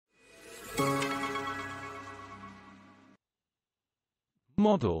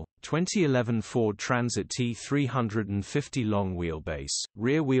Model, 2011 Ford Transit T350 long wheelbase,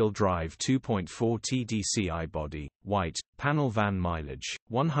 rear-wheel drive 2.4 TDCi body, white, panel van mileage,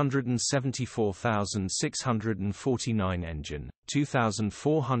 174,649 engine,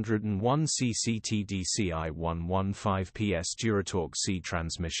 2,401 cc TDCi 115ps DURATORQ-C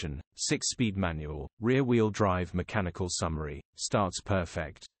transmission, 6-speed manual, rear-wheel drive mechanical summary, starts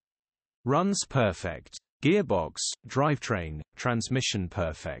perfect. Runs perfect. Gearbox, drivetrain, transmission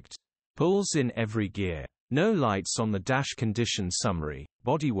perfect. Pulls in every gear. No lights on the dash. Condition summary,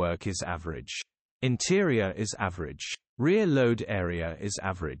 bodywork is average. Interior is average. Rear load area is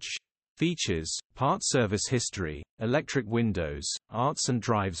average. Features, part service history, electric windows, arts and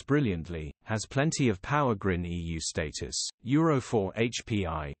drives brilliantly, has plenty of power. Green EU status, Euro 4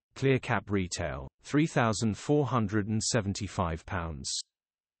 HPI, clear cap. Retail, £3,475.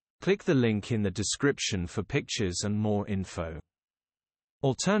 Click the link in the description for pictures and more info.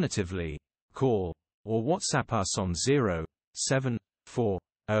 Alternatively, call or WhatsApp us on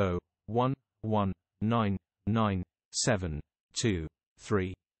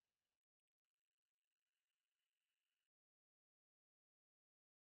 07401199723.